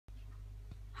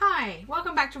Hi,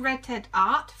 welcome back to Red Ted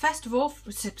Art. First of all,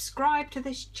 subscribe to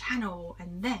this channel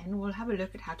and then we'll have a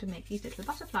look at how to make these little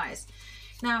butterflies.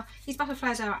 Now, these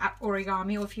butterflies are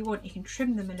origami, or if you want you can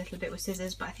trim them a little bit with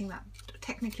scissors, but I think that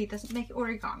technically doesn't make it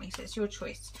origami, so it's your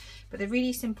choice. But they're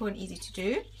really simple and easy to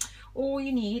do. All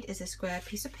you need is a square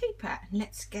piece of paper, and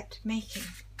let's get making.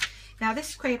 Now this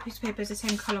square piece of paper is the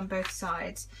same colour on both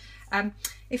sides.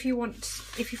 If you've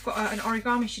got an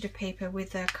origami sheet of paper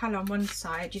with a colour on one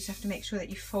side, you just have to make sure that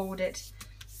you fold it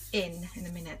in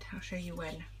a minute. I'll show you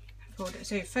when. Fold it.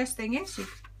 So first thing is you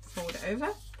fold it over,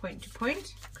 point to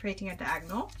point, creating a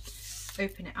diagonal.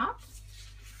 Open it up,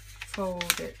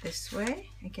 fold it this way,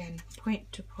 again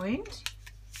point to point,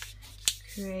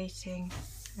 creating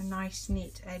a nice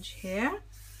neat edge here.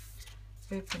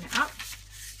 Open it up.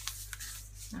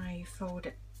 Now you fold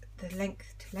it the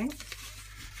length to length.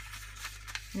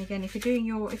 And again, if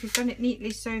you've done it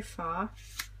neatly so far,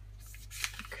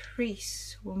 the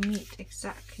crease will meet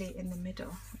exactly in the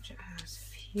middle, which it has.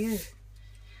 Phew.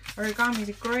 Origami is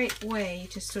a great way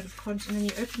to sort of and then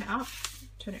you open it up,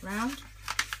 turn it round.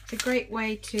 It's a great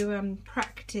way to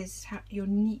practice your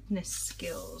neatness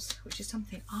skills, which is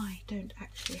something I don't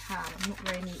actually have. I'm not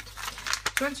very neat.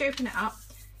 So once you open it up,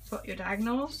 you've got your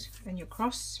diagonals and your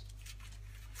cross.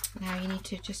 Now you need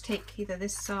to just take either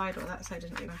this side or that side,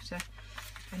 doesn't really matter,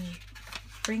 and you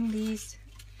bring these,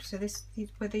 so these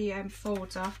where the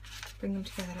folds are, bring them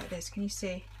together like this. Can you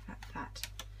see that?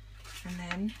 And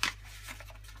then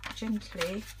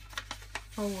gently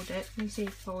fold it. Can you see?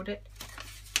 Fold it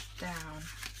down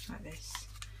like this.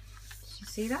 Did you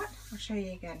see that? I'll show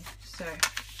you again. So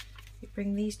you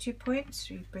bring these 2 points,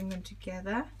 you bring them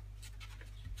together,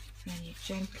 and you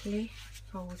gently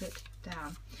fold it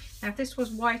down. Now if this was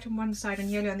white on one side and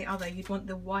yellow on the other, you'd want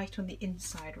the white on the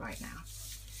inside right now.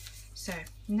 So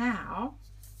now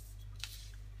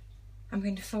I'm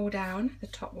going to fold down the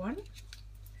top one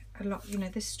along,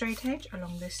 this straight edge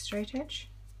along this straight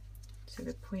edge, so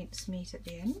the points meet at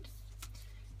the end,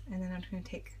 and then I'm going to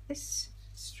take this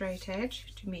straight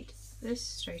edge to meet this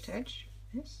straight edge.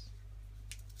 This.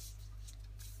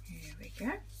 Here we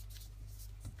go.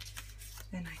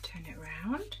 Then I turn it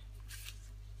round.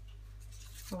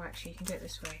 Oh, actually you can do it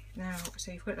this way. Now,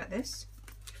 so you've got it like this,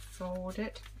 fold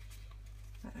it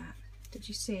like that. Did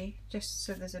you see? Just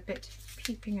so there's a bit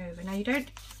peeping over. Now you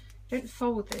don't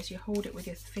fold this, you hold it with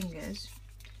your fingers,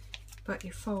 but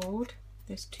you fold,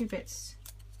 there's 2 bits,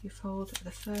 you fold the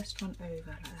first one over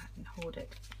like that and hold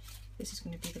it. This is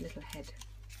going to be the little head.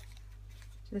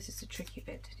 So this is the tricky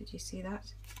bit. Did you see that?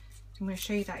 So I'm going to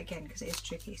show you that again because it is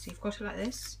tricky. So you've got it like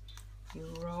this.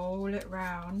 You roll it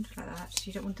round like that, so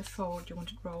you don't want to fold, you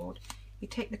want it rolled. You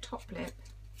take the top lip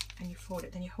and you fold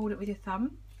it, then you hold it with your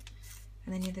thumb,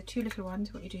 and then the 2 little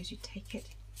ones, what you do is you take it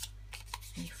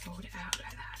and you fold it out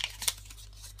like that.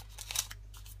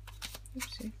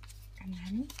 Oopsie. And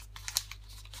then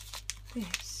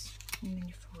this, and then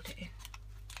you fold it in.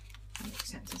 That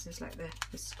makes sense. This is like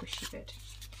the squishy bit.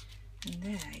 And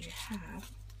there you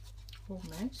have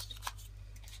almost.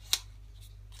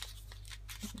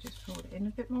 I'll just fold it in a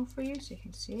bit more for you so you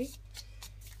can see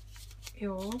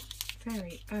your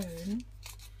very own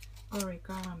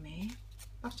origami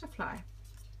butterfly.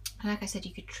 And like I said,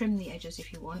 you could trim the edges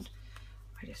if you want.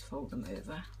 I just fold them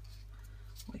over,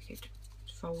 or you could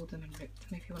fold them and rip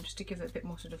them if you want, just to give it a bit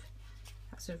more sort of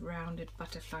that sort of rounded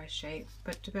butterfly shape.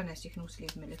 But to be honest, you can also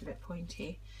leave them a little bit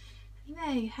pointy. And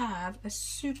there you have a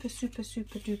super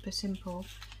duper simple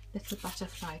little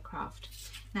butterfly craft.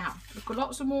 Now we've got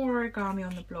lots of more origami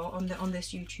on the blog, on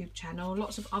this YouTube channel,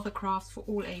 lots of other crafts for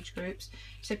all age groups,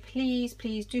 so please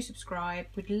do subscribe.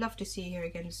 We'd love to see you here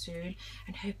again soon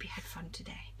and hope you had fun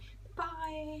today.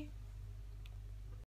 Bye.